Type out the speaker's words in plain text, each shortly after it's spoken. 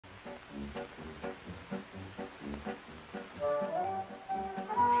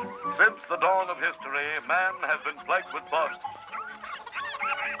history, man has been plagued with bugs.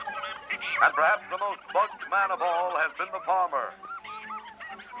 And perhaps the most bugged man of all has been the farmer.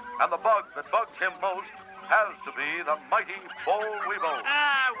 And the bug that bugs him most has to be the mighty Droll Weevil.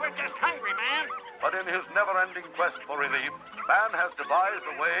 We're just hungry, man. But in his never-ending quest for relief, man has devised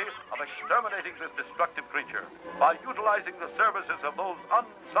a way of exterminating this destructive creature by utilizing the services of those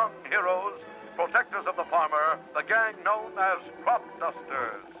unsung heroes, protectors of the farmer, the gang known as crop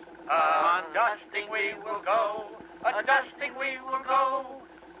dusters. A-dusting we will go, a-dusting we will go.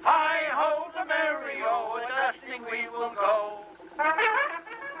 Hi-ho the merry-o, a-dusting we will go.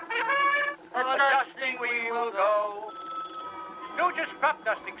 A-dusting we will go. Stooges crop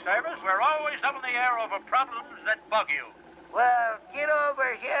dusting service, we're always up in the air over problems that bug you. Well, get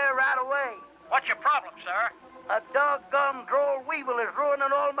over here right away. What's your problem, sir? A doggone Droll Weevil is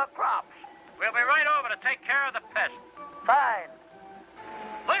ruining all my crops. We'll be right over to take care of the pest. Fine.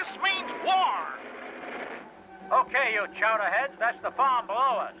 This means war. Okay, you chowderheads, that's the farm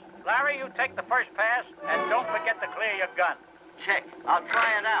below us. Larry, you take the first pass, and don't forget to clear your gun. Check. I'll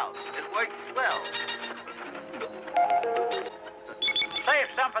try it out. It works swell. Save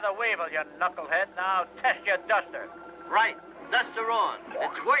some for the Weevil, you knucklehead. Now test your duster. Right. Duster on.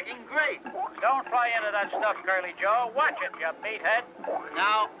 It's working great. Don't fly into that stuff, Curly Joe. Watch it, you meathead.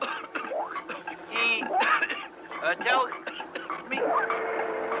 Now, he tells me...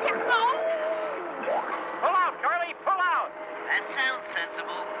 No! Pull out, Curly, pull out. That sounds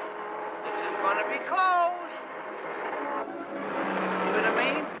sensible. This is going to be close. See what I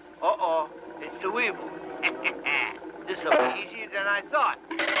mean? Uh-oh. It's the Weevil. This will be easier than I thought.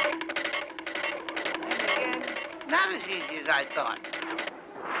 And again, not as easy as I thought.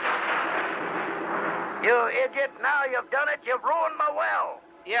 You idiot, now you've done it. You've ruined my well.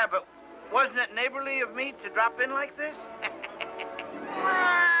 Yeah, but wasn't it neighborly of me to drop in like this?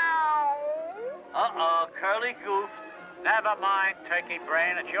 Uh-oh, Curly goof. Never mind, turkey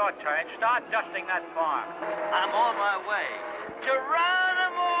brain. It's your turn. Start dusting that farm. I'm on my way.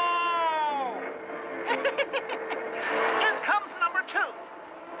 Geronimo! Here comes number 2.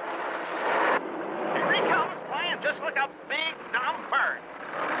 Here he comes, playing just like a big, dumb bird.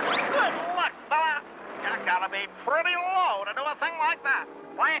 Good luck, fella. You gotta be pretty low to do a thing like that.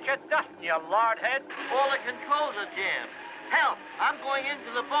 Why ain't you dusting, you lard-head? All the controls are jammed. Help! I'm going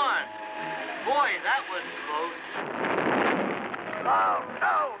into the barn. Boy, that was close. Oh,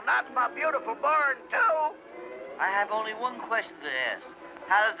 no, not my beautiful barn, too. I have only one question to ask.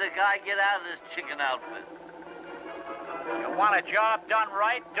 How does the guy get out of this chicken outfit? You want a job done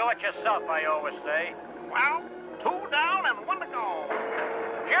right? Do it yourself, I always say. Well, 2 down and 1 to go.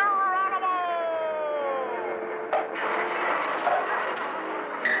 Geronimo!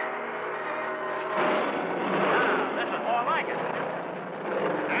 This is more like it.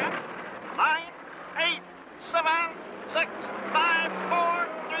 10, 9, 8, 7, 6, 5, 4,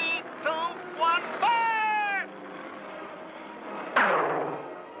 3, 2, 1, fire!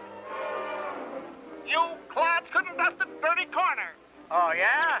 You clods couldn't dust a dirty corner. Oh,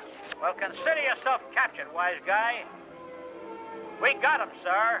 yeah? Well, consider yourself captured, wise guy. We got him,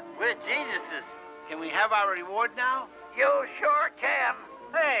 sir. We're geniuses. Can we have our reward now? You sure can.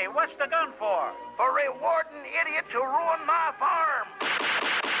 Hey, what's the gun for? For rewarding idiots who ruin my farm.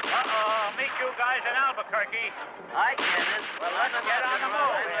 Uh-oh, meet you guys in Albuquerque. I get it. Well, let's get on the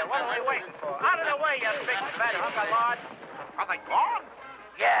move here. What are we waiting for? Out of the way, you big fat hunk of lard. Are they gone?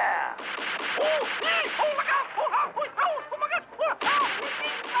 Yeah. Oh, hey, hold